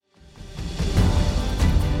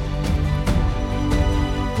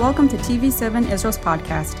Welcome to TV7 Israel's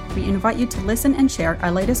podcast. We invite you to listen and share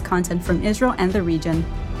our latest content from Israel and the region.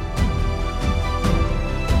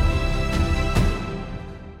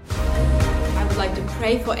 I would like to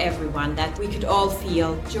pray for everyone that we could all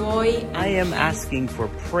feel joy and I am peace. asking for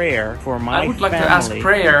prayer for my family. I would like to ask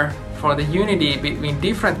prayer for the unity between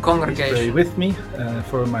different congregations. Pray with me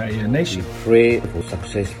for my nation. Pray for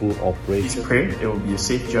successful operation. Pray it will be a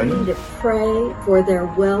safe journey. To pray for their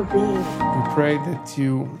well-being. We pray that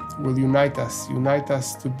you will unite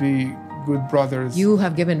us to be good brothers. You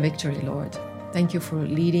have given victory, Lord. Thank you for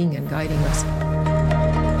leading and guiding us.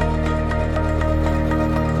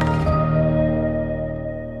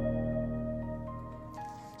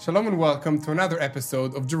 Shalom and welcome to another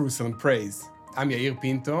episode of Jerusalem Praise. I'm Yair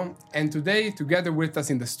Pinto, and today, together with us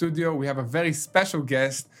in the studio, we have a very special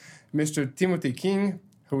guest, Mr. Timothy King,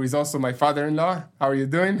 who is also my father-in-law. How are you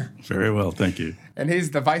doing? Very well, thank you. And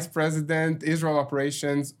he's the Vice President, Israel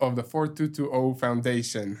Operations of the 4220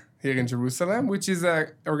 Foundation here in Jerusalem, which is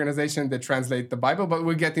an organization that translates the Bible, but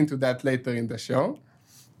we'll get into that later in the show.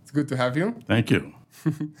 It's good to have you. Thank you.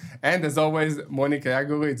 And as always, Monica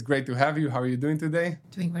Yaguri, it's great to have you. How are you doing today?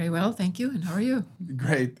 Doing very well, thank you. And how are you?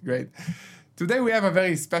 Great. Today we have a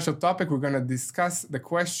very special topic. We're going to discuss the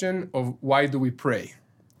question of why do we pray?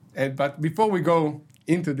 But before we go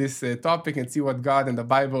into this topic and see what God and the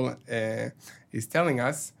Bible is telling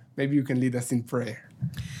us, maybe you can lead us in prayer.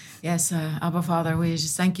 Yes, Abba Father, we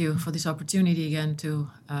just thank you for this opportunity again to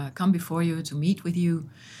come before you, to meet with you.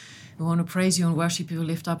 We want to praise you and worship you,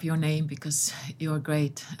 lift up your name because you're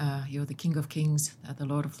great. You're the King of Kings, the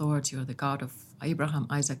Lord of Lords. You're the God of Abraham,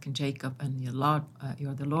 Isaac, and Jacob, and you're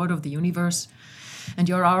the Lord of the universe. And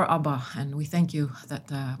you're our Abba, and we thank you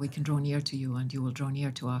that we can draw near to you, and you will draw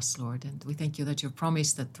near to us, Lord. And we thank you that you've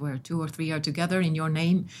promised that where 2 or 3 are together in your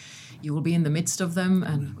name, you will be in the midst of them.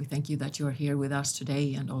 And we thank you that you're here with us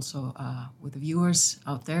today, and also with the viewers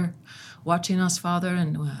out there watching us, Father.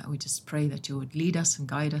 And we just pray that you would lead us and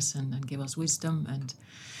guide us and give us wisdom and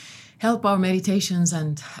help our meditations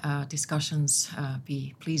and discussions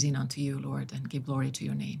be pleasing unto you, Lord, and give glory to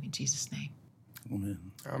your name. In Jesus' name.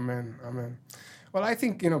 Amen. Well, I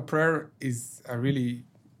think, prayer is a really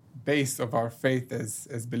base of our faith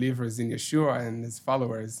as believers in Yeshua and as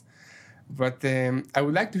followers. But I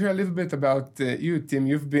would like to hear a little bit about you, Tim.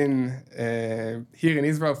 You've been here in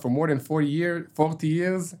Israel for more than 40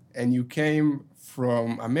 years, and you came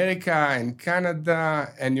from America and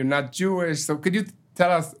Canada, and you're not Jewish. So could you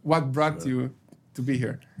tell us what brought you to be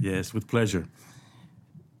here? Yes, with pleasure.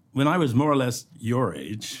 When I was more or less your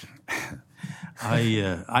age,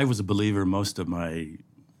 I was a believer most of my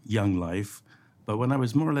young life, but when I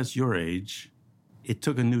was more or less your age, it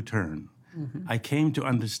took a new turn. Mm-hmm. I came to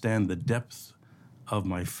understand the depth of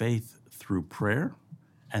my faith through prayer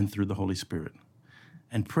and through the Holy Spirit.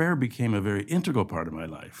 And prayer became a very integral part of my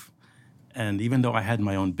life. And even though I had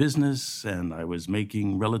my own business and I was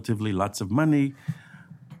making relatively lots of money,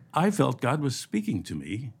 I felt God was speaking to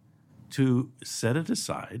me to set it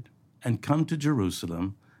aside and come to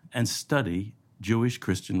Jerusalem and study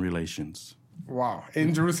Jewish-Christian relations. Wow,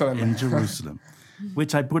 in Jerusalem. In Jerusalem,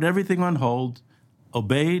 which I put everything on hold,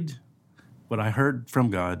 obeyed what I heard from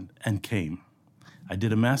God, and came. I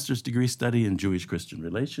did a master's degree study in Jewish-Christian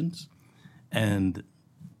relations, and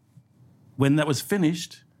when that was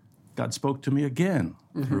finished, God spoke to me again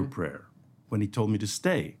through prayer when he told me to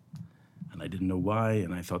stay. And I didn't know why,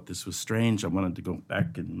 and I thought this was strange. I wanted to go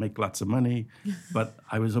back and make lots of money, but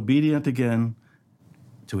I was obedient again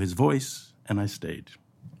to his voice, and I stayed.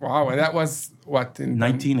 Wow, and that was what? In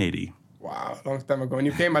 1980. Wow, a long time ago. And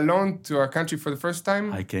you came alone to our country for the first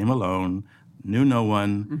time? I came alone, knew no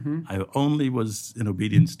one. Mm-hmm. I only was in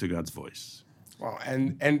obedience to God's voice. Wow,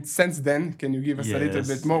 and since then, can you give us a little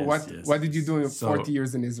bit more? What did you do in 40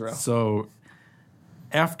 years in Israel? So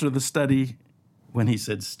after the study, when he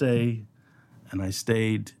said stay, and I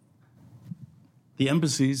stayed, the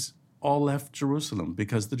embassies all left Jerusalem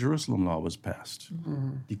because the Jerusalem law was passed,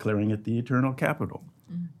 declaring it the eternal capital.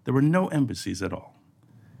 There were no embassies at all.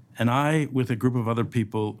 And I, with a group of other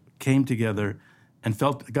people, came together and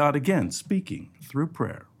felt God again speaking through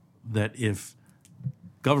prayer that if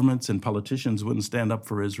governments and politicians wouldn't stand up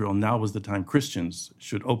for Israel, now was the time Christians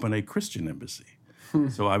should open a Christian embassy.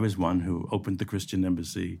 So I was one who opened the Christian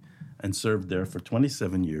embassy and served there for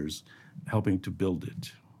 27 years, helping to build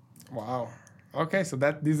it. Wow. Okay, so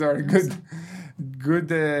these are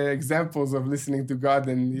good examples of listening to God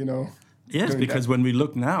and, Yes, because when we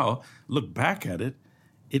look back at it,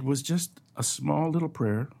 it was just a small little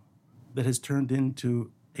prayer that has turned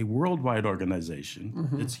into a worldwide organization.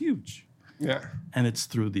 Mm-hmm. It's huge. Yeah. And it's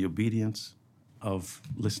through the obedience of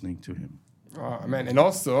listening to him. Oh, man. And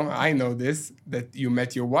also, I know this, that you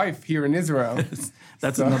met your wife here in Israel.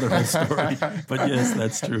 That's another whole story. But yes,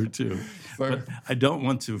 that's true too. But I don't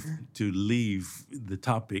want to leave the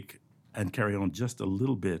topic and carry on just a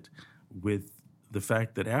little bit with the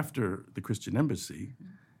fact that after the Christian Embassy,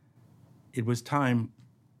 it was time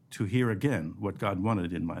to hear again what God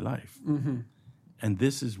wanted in my life. Mm-hmm. And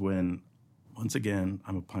this is when, once again,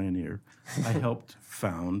 I'm a pioneer. I helped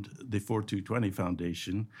found the 4220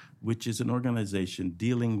 Foundation, which is an organization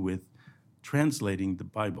dealing with translating the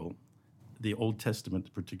Bible, the Old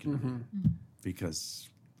Testament particularly, because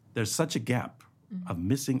there's such a gap of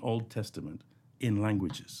missing Old Testament in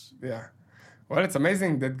languages. Yeah. Well, it's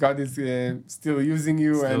amazing that God is still using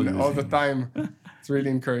you all the time. It's really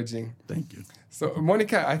encouraging. Thank you. So,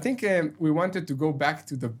 Monica, I think we wanted to go back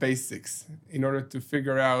to the basics in order to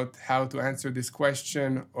figure out how to answer this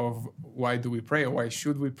question of why do we pray or why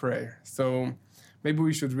should we pray. So maybe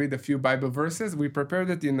we should read a few Bible verses. We prepared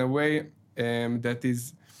it in a way that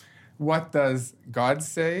is, what does God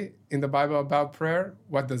say in the Bible about prayer?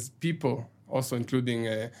 What does people, also including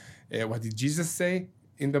what did Jesus say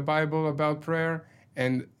in the Bible about prayer?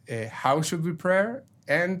 And how should we pray?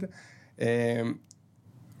 And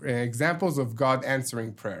examples of God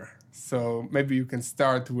answering prayer. So maybe you can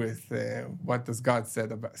start with what does God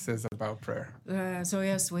says about prayer. So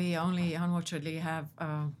yes, we only unfortunately have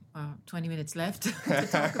 20 minutes left to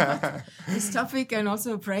talk about this topic and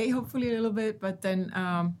also pray hopefully a little bit. But then,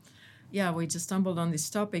 we just stumbled on this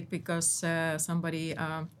topic because somebody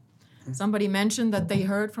mentioned that they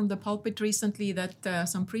heard from the pulpit recently that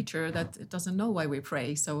some preacher that doesn't know why we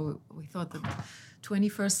pray. So we thought that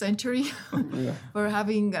 21st century, we're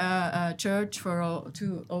having a church for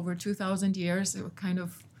over 2,000 years. Kind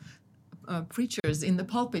of preachers in the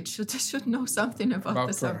pulpit should know something about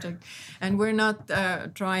the subject, and we're not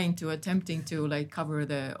attempting to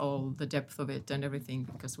cover all the depth of it and everything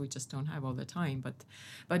because we just don't have all the time.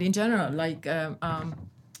 But in general,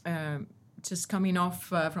 just coming off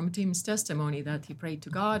from Tim's testimony that he prayed to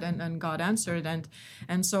God and God answered.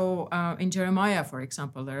 And so in Jeremiah, for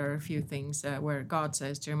example, there are a few things where God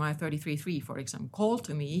says, Jeremiah 33:3, for example, call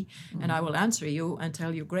to me and I will answer you and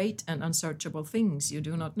tell you great and unsearchable things you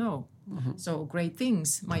do not know. Mm-hmm. So great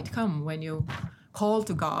things might come when you call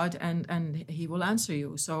to God and he will answer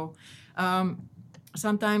you. So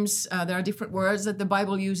sometimes there are different words that the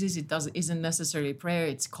Bible uses. It isn't necessarily prayer.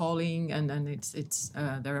 It's calling, and it's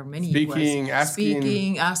there are many speaking,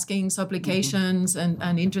 asking, supplications,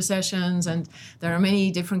 and intercessions, and there are many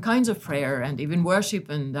different kinds of prayer, and even worship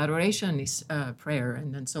and adoration is prayer.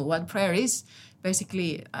 And so, what prayer is,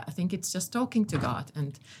 basically, I think it's just talking to God,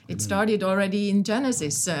 and it started already in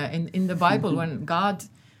Genesis in the Bible when God.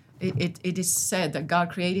 It is said that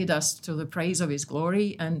God created us to the praise of His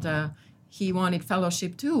glory, and He wanted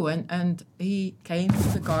fellowship too, and He came to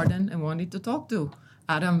the garden and wanted to talk to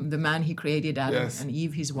Adam, the man He created, Adam, and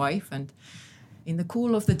Eve, his wife, and in the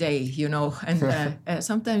cool of the day, and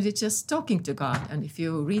sometimes it's just talking to God. And if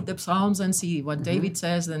you read the Psalms and see what David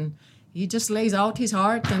says, then he just lays out his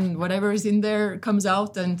heart, and whatever is in there comes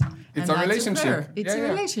out, and it's a relationship. It's a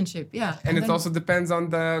relationship, yeah. And it also depends on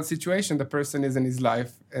the situation the person is in his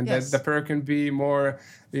life, and that the prayer can be more,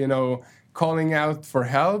 calling out for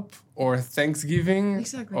help or thanksgiving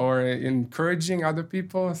or encouraging other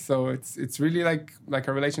people. So it's really like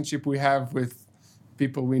a relationship we have with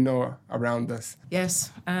people we know around us.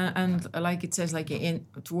 Yes, and like it says,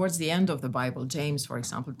 towards the end of the Bible, James, for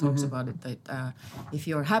example, talks about it that if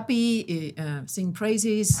you're happy, sing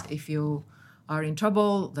praises. If you are in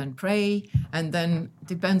trouble, then pray, and then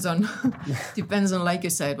depends on, like you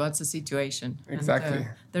said, what's the situation. Exactly. And,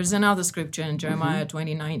 there's another scripture in Jeremiah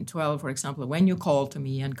 29:12, for example, when you call to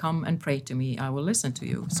me and come and pray to me, I will listen to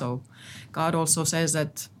you. So God also says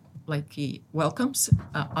that, He welcomes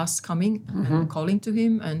us coming and calling to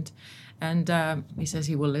Him, and He says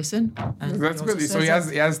He will listen. And that's good. So he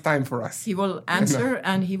has time for us. He will answer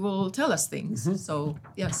and He will tell us things. So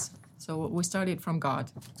yes. So we started from God.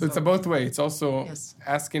 So it's a both way. It's also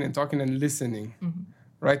asking and talking and listening.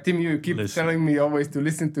 Right, Tim? You keep telling me always to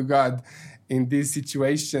listen to God in these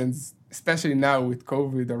situations, especially now with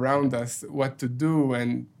COVID around us, what to do,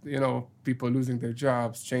 and people losing their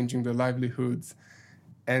jobs, changing their livelihoods,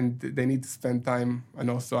 and they need to spend time. And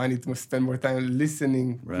also, I need to spend more time listening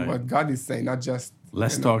to what God is saying, not just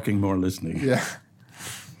less talking, more listening. Yeah.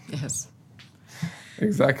 Yes.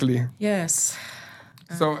 Exactly. Yes.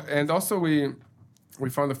 So, and also we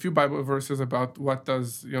found a few Bible verses about what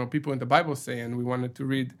does, people in the Bible say, and we wanted to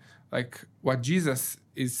read what Jesus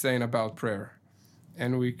is saying about prayer.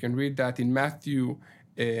 And we can read that in Matthew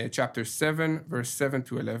chapter 7, verse 7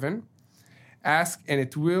 to 11. Ask, and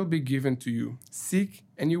it will be given to you. Seek,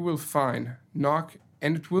 and you will find. Knock,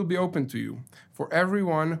 and it will be open to you. For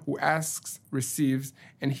everyone who asks receives,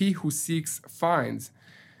 and he who seeks finds.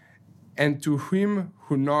 And to him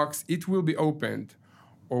who knocks, it will be opened.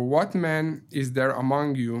 Or what man is there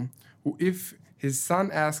among you who, if his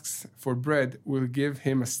son asks for bread, will give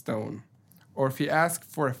him a stone? Or if he asks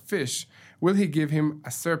for a fish, will he give him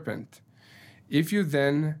a serpent? If you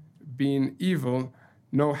then, being evil,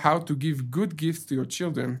 know how to give good gifts to your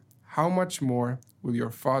children, how much more will your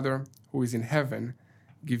Father who is in heaven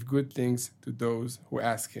give good things to those who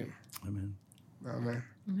ask him? Amen. Amen.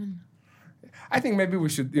 Amen. I think maybe we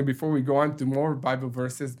should, before we go on to more Bible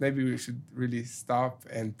verses, maybe we should really stop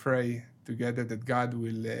and pray together that God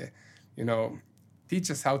will, teach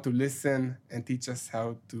us how to listen and teach us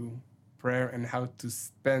how to pray and how to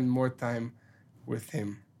spend more time with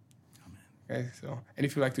him. Amen. Okay, so, and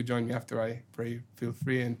if you'd like to join me after I pray, feel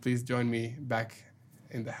free, and please join me back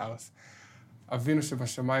in the house. אבינו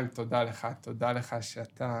שבשמיים, תודה לך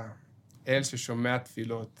שאתה אל ששומע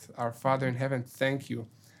תפילות. Our Father in heaven, thank you.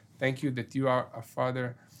 Thank you that you are a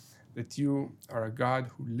Father, that you are a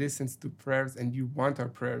God who listens to prayers, and you want our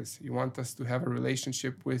prayers. You want us to have a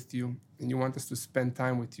relationship with you, and you want us to spend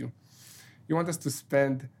time with you. You want us to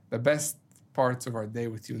spend the best parts of our day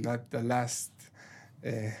with you, not the last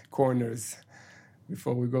corners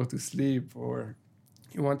before we go to sleep, or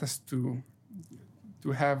you want us to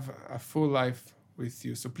have a full life with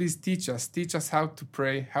you. So please teach us how to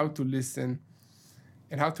pray, how to listen,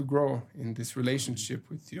 and how to grow in this relationship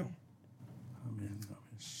with you. Amen.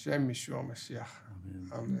 Shem Yeshua Mashiach.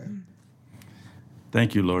 Amen.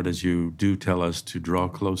 Thank you, Lord, as you do tell us to draw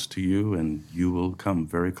close to you, and you will come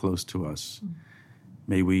very close to us.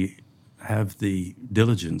 May we have the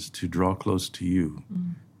diligence to draw close to you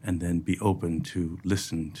and then be open to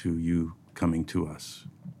listen to you coming to us.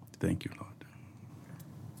 Thank you, Lord.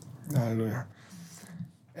 Hallelujah.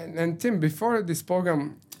 And Tim, before this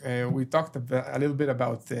program, we talked a little bit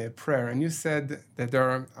about prayer, and you said that there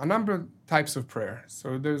are a number of types of prayer.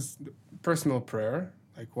 So there's personal prayer,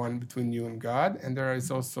 like one between you and God, and there is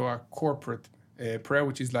also a corporate prayer,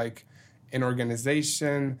 which is like an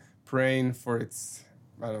organization praying for its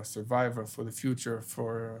survival, for the future,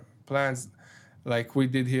 for plans. Like we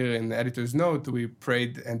did here in the editor's note, we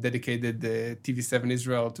prayed and dedicated the TV7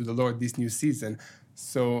 Israel to the Lord this new season.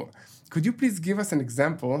 So could you please give us an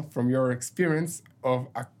example from your experience of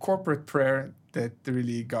a corporate prayer that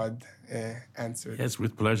really God answered? Yes,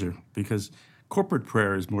 with pleasure, because corporate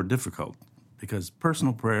prayer is more difficult, because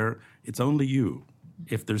personal prayer, it's only you.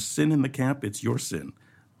 If there's sin in the camp, it's your sin.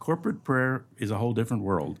 Corporate prayer is a whole different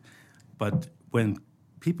world. But when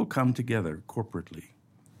people come together corporately,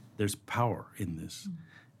 there's power in this.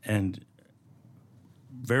 And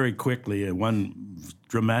very quickly, one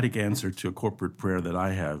dramatic answer to a corporate prayer that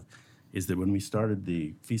I have is that when we started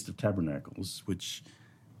the Feast of Tabernacles, which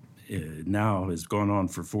now has gone on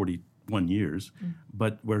for 41 years,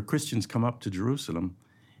 but where Christians come up to Jerusalem,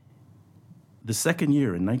 the second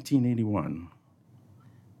year in 1981,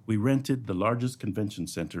 we rented the largest convention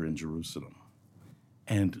center in Jerusalem.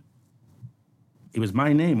 And it was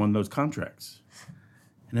my name on those contracts.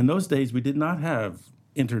 And in those days, we did not have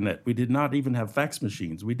internet. We did not even have fax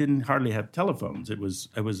machines. We didn't hardly have telephones. It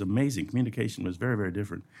was amazing. Communication was very, very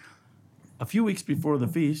different. A few weeks before the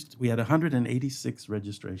feast, we had 186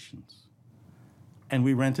 registrations. And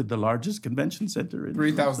we rented the largest convention center in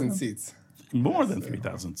 3,000 seats. More than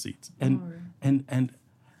 3,000 seats. And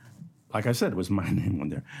like I said, it was my name on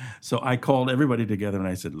there. So I called everybody together and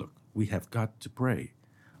I said, look, we have got to pray.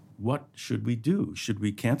 What should we do? Should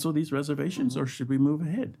we cancel these reservations or should we move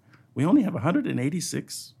ahead? We only have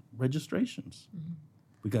 186 registrations.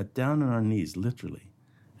 We got down on our knees, literally,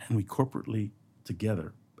 and we corporately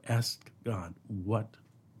together asked God what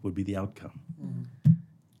would be the outcome.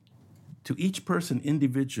 To each person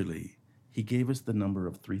individually, he gave us the number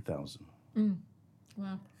of 3,000.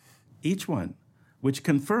 Wow. Each one, which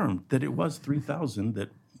confirmed that it was 3,000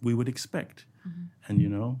 that we would expect.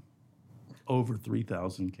 And over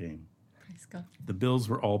 3,000 came. Praise God. The bills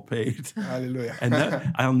were all paid. Hallelujah. And that,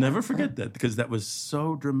 I'll never forget that, because that was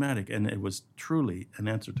so dramatic, and it was truly an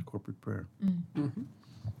answer to corporate prayer.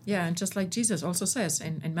 Yeah, and just like Jesus also says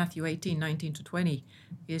in Matthew 18:19-20,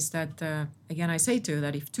 is that, again, I say to you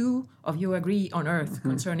that if two of you agree on earth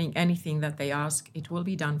concerning anything that they ask, it will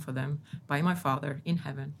be done for them by my Father in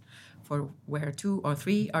heaven. For where 2 or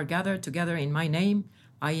 3 are gathered together in my name,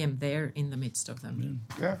 I am there in the midst of them. Amen.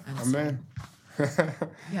 Yeah, And amen.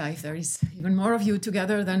 Yeah, if there is even more of you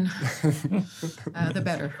together, then the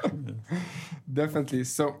better. Definitely.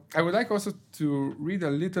 So I would like also to read a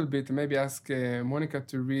little bit, maybe ask Monica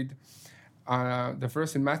to read the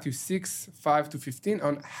verse in Matthew 6:5-15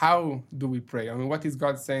 on how do we pray. I mean, what is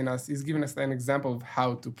God saying us? He's giving us an example of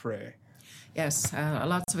how to pray. Yes,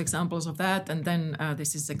 lots of examples of that. And then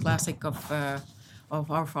this is a classic of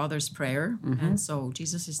our Father's prayer. And so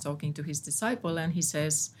Jesus is talking to his disciple and he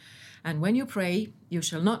says, "And when you pray, you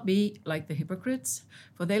shall not be like the hypocrites,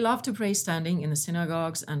 for they love to pray standing in the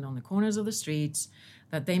synagogues and on the corners of the streets,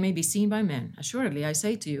 that they may be seen by men. Assuredly, I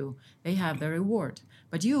say to you, they have their reward.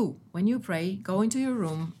 But you, when you pray, go into your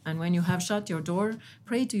room, and when you have shut your door,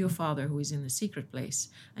 pray to your Father who is in the secret place.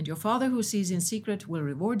 And your Father who sees in secret will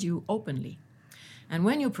reward you openly. And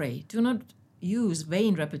when you pray, do not use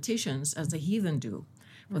vain repetitions as the heathen do,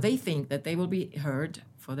 for they think that they will be heard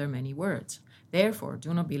for their many words. Therefore,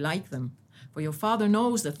 do not be like them, for your Father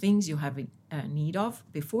knows the things you have need of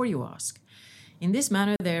before you ask. In this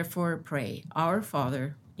manner, therefore, pray, Our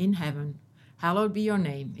Father in heaven, hallowed be your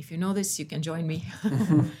name." If you know this, you can join me.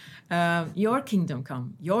 "Your kingdom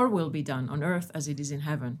come, your will be done on earth as it is in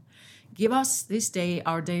heaven. Give us this day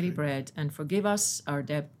our daily bread, and forgive us our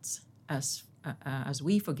debts as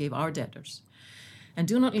we forgive our debtors. And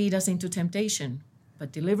do not lead us into temptation,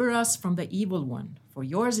 but deliver us from the evil one. For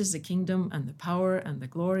yours is the kingdom and the power and the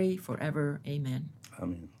glory forever. Amen."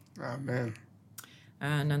 Amen. Amen.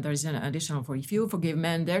 And then there's an additional, "For if you forgive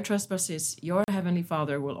men their trespasses, your heavenly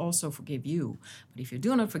Father will also forgive you. But if you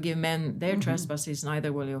do not forgive men their trespasses,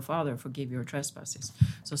 neither will your Father forgive your trespasses."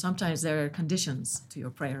 So sometimes there are conditions to your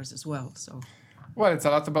prayers as well. So, Well, it's a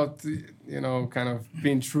lot about, kind of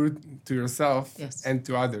being true to yourself Yes. and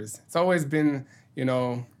to others. It's always been,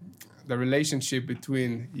 the relationship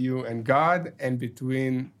between you and God and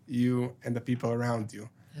between you and the people around you.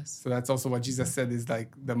 yes. So that's also what Jesus said is like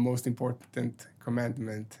the most important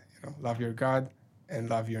commandment. Love your God and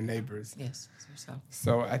love your neighbors. Yes, it's yourself.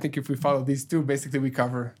 So I think if we follow these two, basically we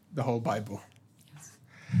cover the whole Bible. Yes.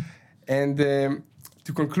 And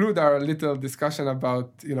to conclude our little discussion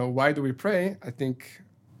about, why do we pray, I think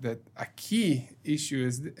that a key issue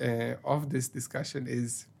is of this discussion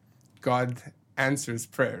is God answers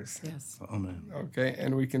prayers. Yes. Amen. Okay,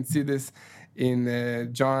 and we can see this in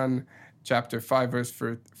John chapter 5, verse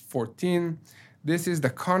 14. "This is the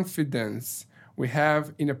confidence we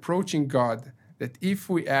have in approaching God, that if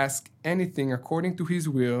we ask anything according to his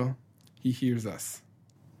will, he hears us."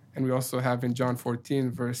 And we also have in John 14,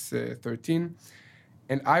 verse 13,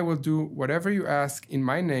 "And I will do whatever you ask in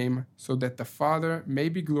my name, so that the Father may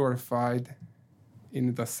be glorified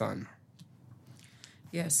in the Son."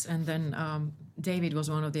 Yes, and then David was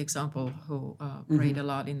one of the example who prayed a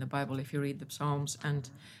lot in the Bible. If you read the Psalms, and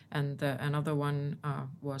another one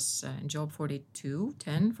was in Job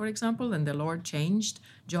 42:10, for example. And the Lord changed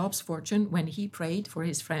Job's fortune when he prayed for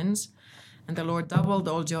his friends, and the Lord doubled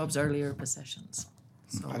all Job's earlier possessions.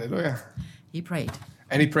 So Hallelujah. he prayed.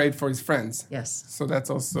 And he prayed for his friends. Yes. So that's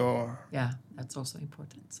also, Yeah, that's also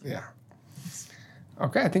important. So. yeah.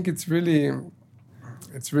 Okay, I think it's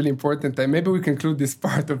really important. And maybe we conclude this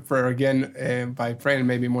part of prayer again by praying.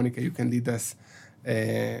 Maybe, Monica, you can lead us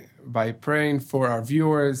by praying for our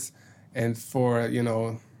viewers and for,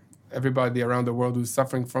 everybody around the world who's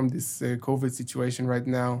suffering from this COVID situation right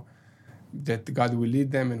now, that God will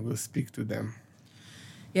lead them and will speak to them.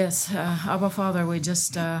 Yes, Abba Father, we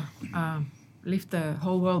just lift the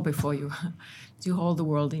whole world before you. You hold the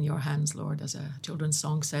world in your hands, Lord, as a children's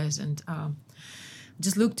song says. And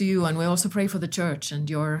just look to you, and we also pray for the church and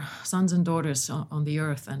your sons and daughters on the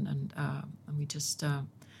earth, and we just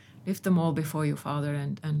lift them all before you, Father,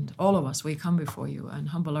 and all of us, we come before you and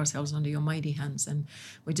humble ourselves under your mighty hands, and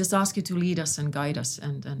we just ask you to lead us and guide us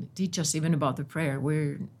and teach us even about the prayer.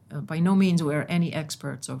 We're by no means we're any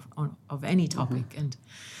experts of any topic, and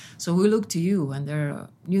so we look to you, and there are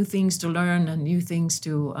new things to learn and new things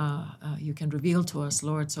to you can reveal to us,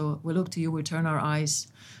 Lord. So we look to you, we turn our eyes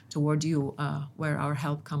toward you, where our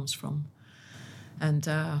help comes from. And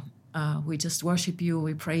we just worship you,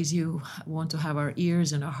 we praise you. We want to have our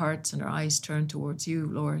ears and our hearts and our eyes turned towards you,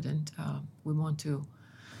 Lord. And we want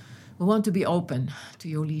to be open to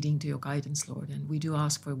your leading, to your guidance, Lord. And we do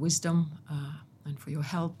ask for wisdom and for your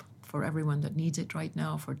help for everyone that needs it right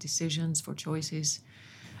now, for decisions, for choices.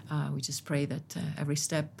 We just pray that every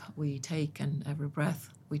step we take and every breath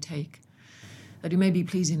we take, that it may be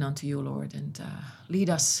pleasing unto you, Lord, and lead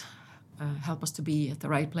us, help us to be at the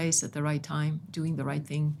right place at the right time, doing the right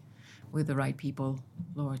thing with the right people,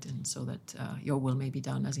 Lord, and so that your will may be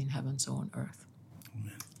done as in heaven, so on earth.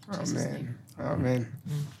 Amen. Amen.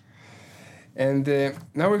 And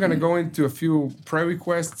now we're going to go into a few prayer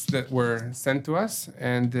requests that were sent to us,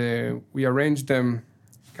 and we arranged them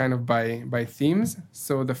kind of by themes.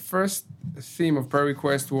 So the first theme of prayer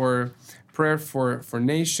requests were prayer for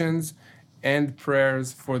nations and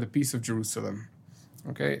prayers for the peace of Jerusalem.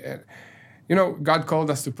 Okay, and, you know, God called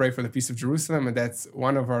us to pray for the peace of Jerusalem, and that's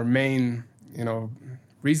one of our main, you know,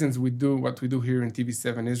 reasons we do what we do here in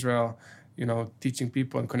TV7 Israel. You know, teaching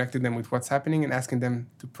people and connecting them with what's happening and asking them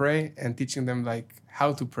to pray and teaching them like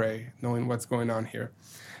how to pray, knowing what's going on here.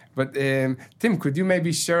 But Tim, could you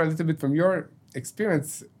maybe share a little bit from your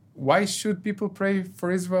experience? Why should people pray for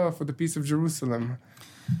Israel, for the peace of Jerusalem?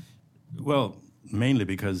 Well, mainly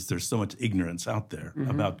because there's so much ignorance out there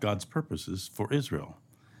about God's purposes for Israel.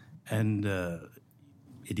 And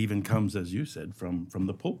it even comes, as you said, from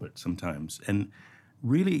the pulpit sometimes. And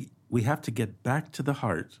really, we have to get back to the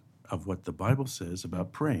heart of what the Bible says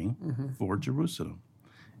about praying for Jerusalem.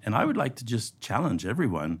 And I would like to just challenge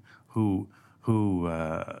everyone who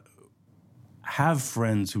have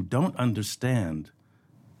friends who don't understand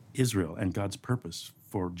Israel and God's purpose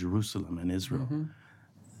for Jerusalem and Israel.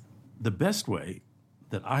 The best way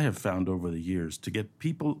that I have found over the years to get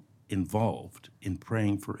people involved in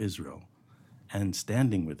praying for Israel and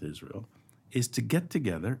standing with Israel is to get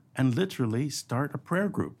together and literally start a prayer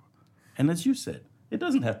group. And as you said, it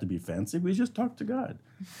doesn't have to be fancy. We just talk to God.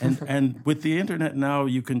 And with the internet now,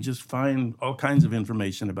 you can just find all kinds of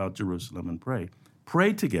information about Jerusalem and pray.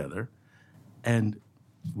 Pray together and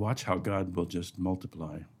watch how God will just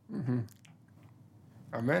multiply.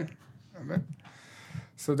 Amen. Amen.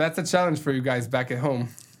 So that's a challenge for you guys back at home.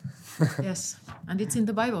 Yes, and it's in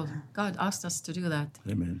the Bible. God asked us to do that.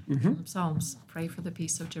 Amen. Psalms, pray for the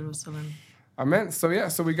peace of Jerusalem. Amen. So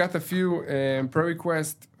so we got a few prayer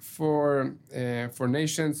requests for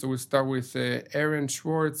nations. So we'll start with Aaron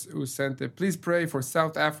Schwartz, who sent, please pray for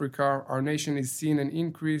South Africa. Our nation is seeing an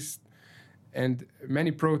increase and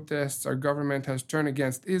many protests. Our government has turned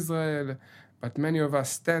against Israel, but many of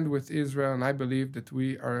us stand with Israel, and I believe that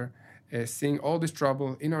we are seeing all this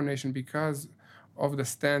trouble in our nation because of the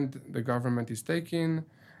stand the government is taking.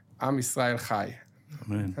 Am Yisrael Chai.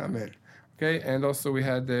 Amen. Amen. Okay, and also we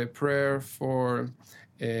had a prayer from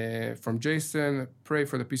Jason, pray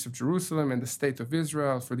for the peace of Jerusalem and the state of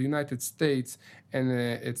Israel, for the United States and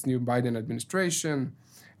its new Biden administration.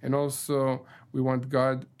 And also we want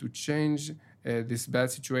God to change this bad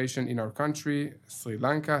situation in our country, Sri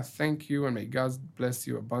Lanka. Thank you, and may God bless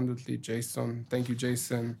you abundantly, Jason. Thank you,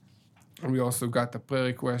 Jason. And we also got a prayer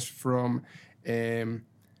request from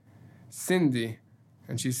Cindy,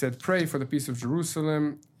 and she said, pray for the peace of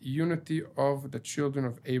Jerusalem, unity of the children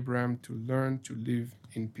of Abraham to learn to live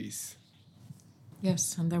in peace.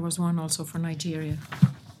 Yes, and there was one also for Nigeria.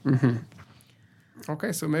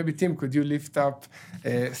 Okay, so maybe Tim, could you lift up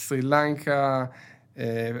Sri Lanka,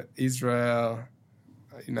 Israel,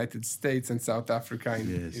 United States, and South Africa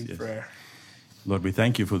in prayer? Lord, we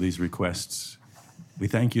thank you for these requests. We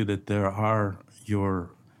thank you that there are your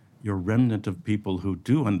remnant of people who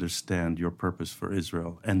do understand your purpose for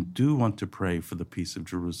Israel and do want to pray for the peace of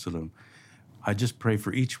Jerusalem. I just pray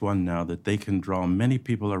for each one now that they can draw many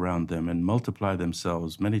people around them and multiply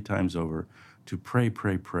themselves many times over to pray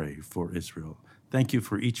for Israel. Thank you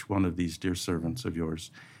for each one of these dear servants of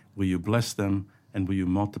yours. Will you bless them and will you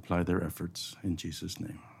multiply their efforts in Jesus'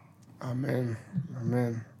 name? Amen.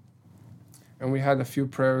 Amen. And we had a few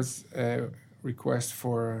prayers requests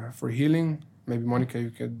for healing. Maybe Monica,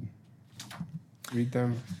 you could read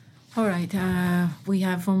them. All right. We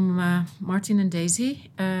have from Martin and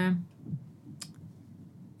Daisy.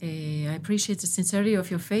 I appreciate the sincerity of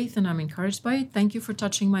your faith and I'm encouraged by it. Thank you for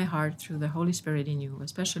touching my heart through the Holy Spirit in you,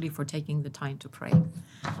 especially for taking the time to pray.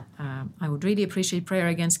 I would really appreciate prayer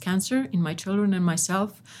against cancer in my children and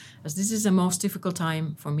myself, as this is the most difficult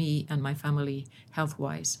time for me and my family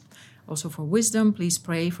health-wise. Also for wisdom, please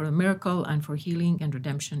pray for a miracle and for healing and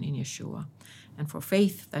redemption in Yeshua. And for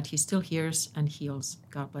faith that he still hears and heals.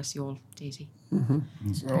 God bless you all, Daisy.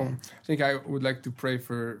 So I think I would like to pray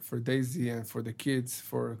for Daisy and for the kids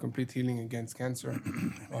for complete healing against cancer.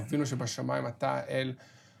 אבינו שבשמיים, אתה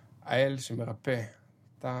האל שמרפא.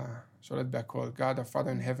 אתה שולט בהכל. God, our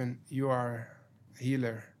Father in heaven, you are a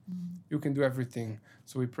healer. You can do everything.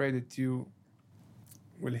 So we pray that you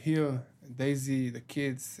will heal Daisy, the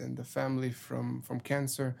kids, and the family from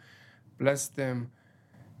cancer. Bless them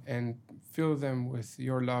and fill them with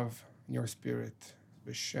your love and your spirit.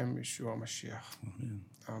 B'Shem Yeshua Mashiach. Amen.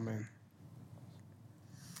 Amen.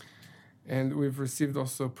 And we've received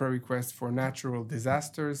also prayer requests for natural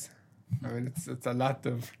disasters. I mean, it's a lot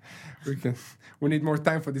of... We need more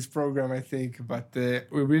time for this program, I think. But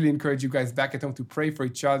we really encourage you guys back at home to pray for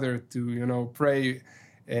each other, to, pray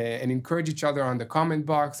and encourage each other on the comment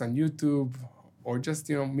box, on YouTube, or just,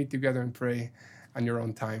 meet together and pray on your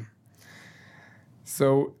own time. So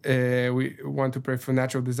we want to pray for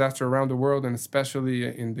natural disaster around the world, and especially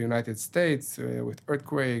in the United States with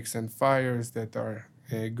earthquakes and fires that are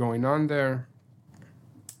going on there.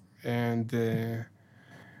 And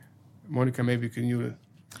Monica, maybe can you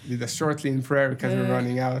lead us shortly in prayer because we're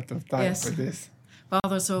running out of time for this.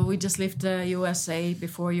 Father, so we just lift the USA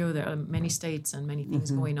before you. There are many states and many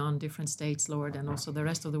things going on, different states, Lord, and also the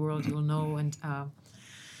rest of the world you'll know.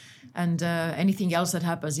 And anything else that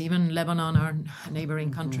happens, even Lebanon, our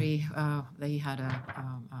neighboring country, they had a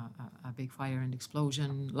big fire and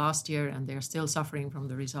explosion last year, and they're still suffering from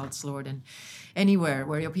the results, Lord. And anywhere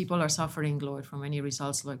where your people are suffering, Lord, from any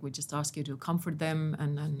results, Lord, we just ask you to comfort them,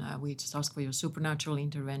 and we just ask for your supernatural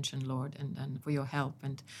intervention, Lord, and for your help,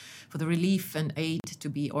 and for the relief and aid to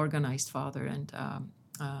be organized, Father, and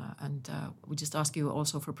we just ask you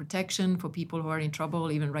also for protection for people who are in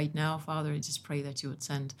trouble, even right now, Father. I just pray that you would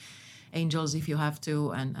send angels if you have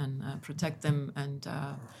to, and protect them, and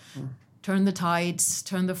turn the tides,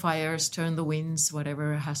 turn the fires, turn the winds,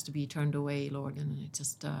 whatever has to be turned away, Lord. And we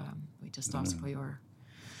just ask for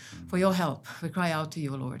your help. We cry out to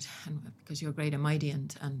you, Lord, and because you're great and mighty,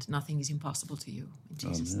 and nothing is impossible to you. In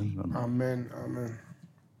Jesus' name. Amen. Amen.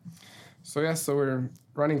 So we're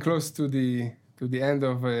running close to the end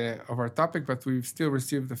of our topic, but we've still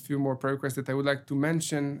received a few more prayer requests that I would like to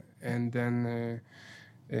mention, and then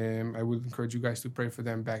I would encourage you guys to pray for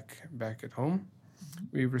them back at home.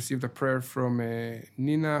 We've received a prayer from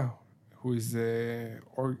Nina, who is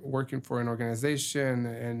working for an organization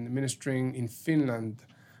and ministering in Finland.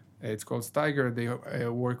 It's called Steiger. They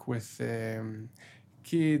work with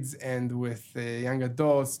kids and with young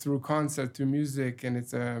adults through concert, through music, and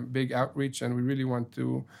it's a big outreach, and we really want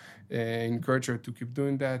to encourage her to keep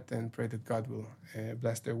doing that and pray that God will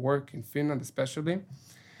bless their work in Finland especially.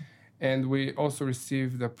 And we also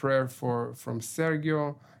received a prayer from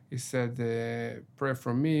Sergio. He said, prayer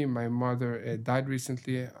for me. My mother died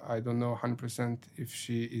recently. I don't know 100% if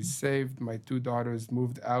she is saved. My 2 daughters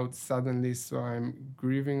moved out suddenly, so I'm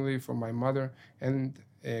grievingly for my mother and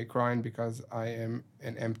crying because I am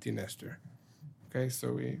an empty nester. Okay,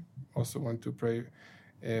 so we also want to pray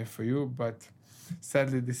for you, but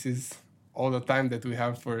sadly, this is all the time that we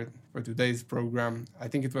have for today's program. I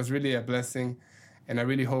think it was really a blessing, and I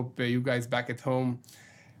really hope you guys back at home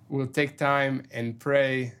will take time and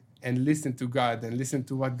pray and listen to God and listen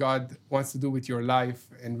to what God wants to do with your life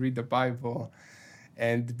and read the Bible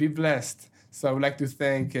and be blessed. So I would like to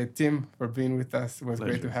thank Tim for being with us. It was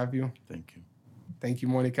great to have you. Thank you. Thank you,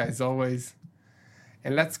 Monica, as always.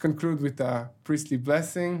 And let's conclude with a priestly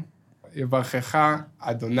blessing. יברכך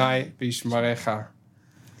אדוני וישמרך.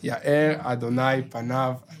 יאר אדוני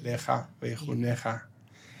פניו עליך ויחונך.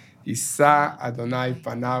 יישא אדוני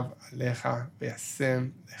פניו עליך וישם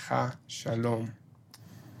לך שלום.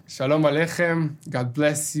 Shalom Aleichem. God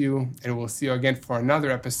bless you, and we'll see you again for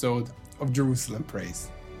another episode of Jerusalem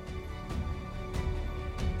Praise.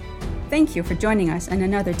 Thank you for joining us in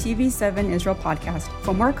another TV7 Israel podcast.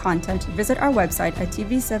 For more content, visit our website at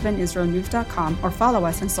tv7israelnews.com or follow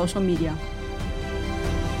us on social media.